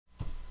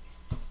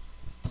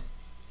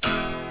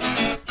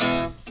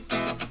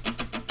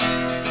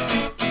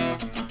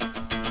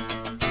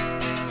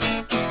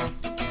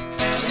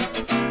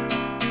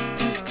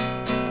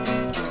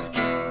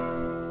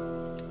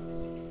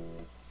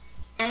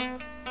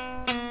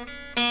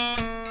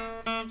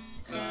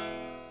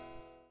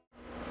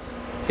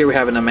Here we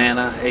have an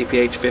Amana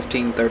APH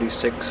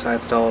 1536 I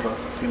installed a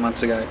few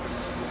months ago,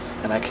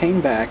 and I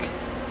came back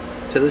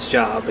to this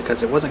job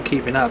because it wasn't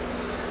keeping up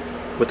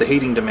with the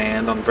heating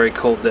demand on very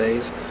cold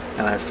days,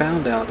 and I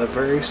found out a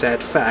very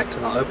sad fact,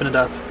 and I'll open it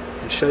up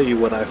and show you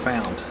what I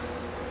found.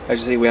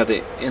 As you see, we have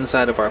the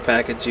inside of our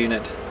package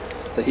unit.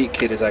 The heat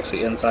kit is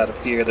actually inside of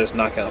here. There's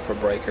knockout for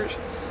breakers.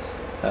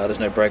 There's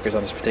no breakers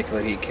on this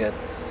particular heat kit.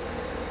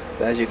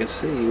 But as you can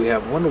see, we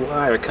have one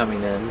wire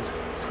coming in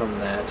from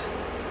that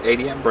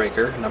 80 amp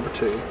breaker, number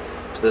 2,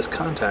 to this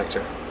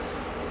contactor.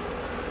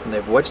 And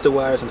they've wedged the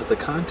wires into the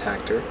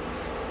contactor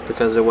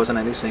because there wasn't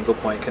any single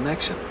point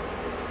connection.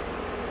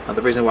 Now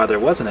the reason why there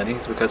wasn't any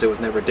is because it was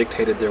never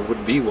dictated there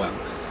would be one.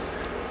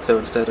 So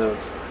instead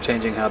of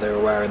changing how they were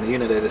wiring the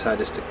unit, they decided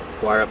just to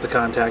wire up the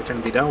contactor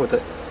and be done with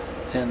it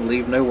and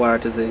leave no wire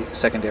to the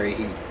secondary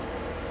heat.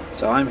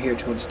 So I'm here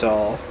to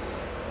install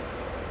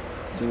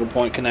single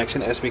point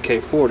connection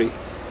SBK40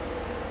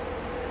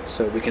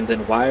 so we can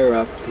then wire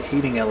up the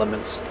heating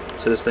elements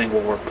so this thing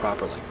will work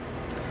properly.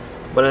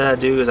 What I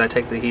do is I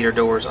take the heater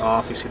doors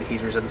off. You see the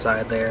heaters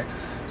inside there.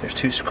 There's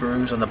 2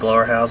 screws on the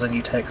blower housing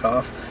you take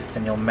off,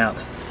 and you'll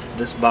mount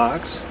this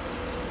box,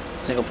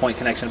 single point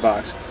connection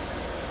box,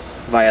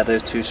 via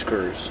those 2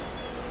 screws.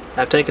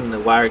 I've taken the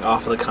wiring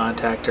off of the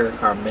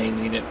contactor, our main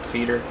unit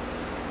feeder.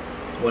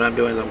 What I'm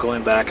doing is I'm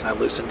going back and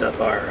I've loosened up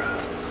our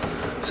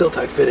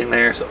seal-tight fitting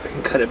there so I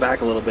can cut it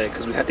back a little bit,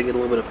 because we had to get a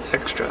little bit of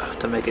extra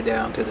to make it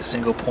down to the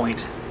single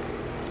point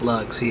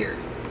lugs here.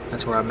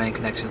 That's where our main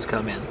connections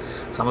come in.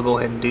 So I'm going to go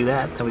ahead and do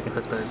that, then we can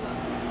hook those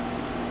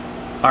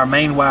up. Our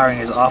main wiring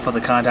is off of the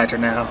contactor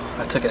now.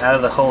 I took it out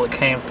of the hole it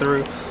came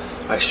through.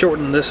 I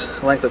shortened this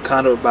length of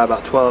conduit by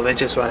about 12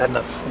 inches so I had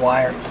enough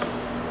wire.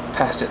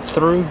 Passed it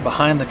through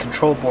behind the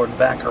control board and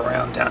back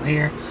around down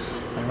here.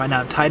 And right now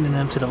I'm tightening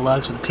them to the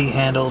lugs with a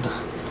T-handled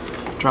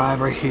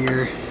drive right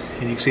here.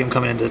 And you can see them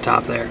coming into the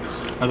top there.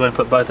 I'm going to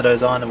put both of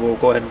those on and we'll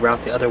go ahead and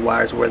route the other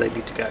wires where they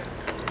need to go.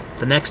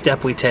 The next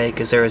step we take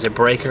is there is a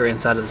breaker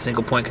inside of the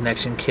single point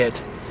connection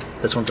kit.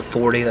 This one's a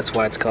 40, that's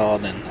why it's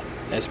called an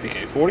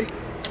SBK40.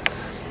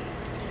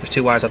 There's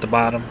 2 wires at the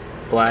bottom,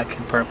 black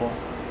and purple.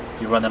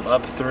 You run them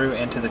up through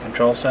into the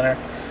control center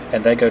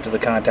and they go to the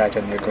contactor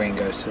and your green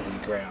goes to the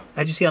ground.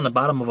 As you see on the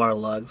bottom of our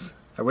lugs,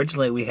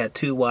 originally we had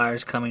 2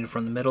 wires coming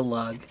from the middle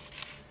lug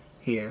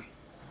here.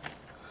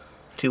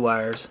 2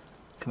 wires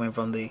coming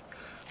from the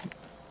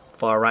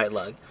far right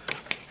lug.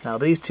 Now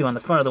these 2 on the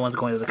front are the ones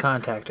going to the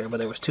contactor, but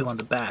there was 2 on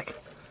the back,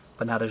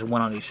 but now there's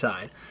 1 on each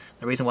side.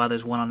 The reason why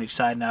there's 1 on each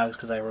side now is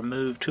because I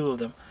removed 2 of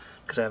them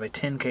because I have a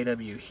 10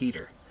 kW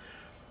heater.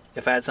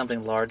 If I had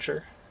something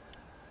larger,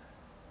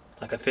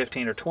 like a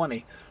 15 or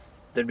 20,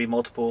 there'd be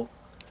multiple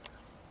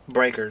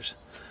breakers,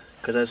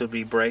 because those would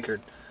be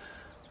breakered,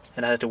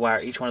 and I had to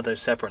wire each one of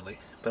those separately.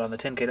 But on the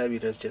 10 kW,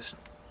 there's just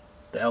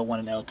the L1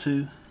 and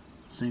L2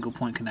 single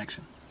point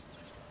connection.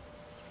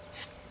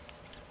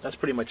 That's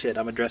pretty much it.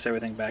 I'm going to dress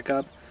everything back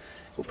up.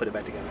 We'll put it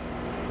back together.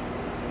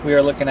 We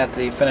are looking at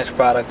the finished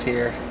product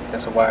here.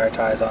 Got some wire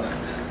ties on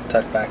it.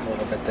 Tucked back a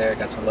little bit there.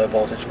 Got some low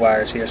voltage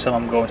wires here. Some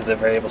of them going to the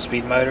variable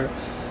speed motor.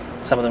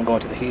 Some of them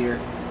going to the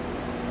heater.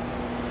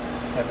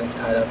 Everything's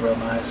tied up real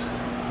nice.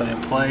 Put it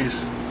in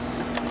place.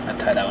 I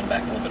tie that one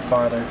back a little bit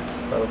farther.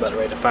 We're about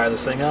ready to fire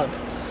this thing up.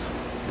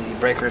 The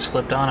breaker is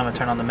flipped on. I'm going to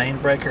turn on the main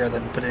breaker and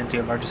then put it into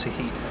emergency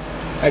heat.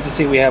 As you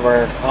see, we have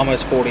our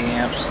almost 40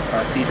 amps.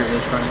 Our heater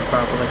is running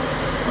properly.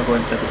 We'll go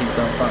ahead and set the heat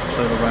pump up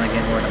so it'll run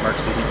again. We're in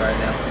emergency heat right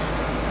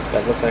now.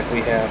 But it looks like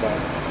we have a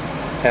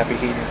happy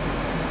heater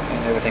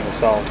and everything is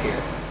solved here.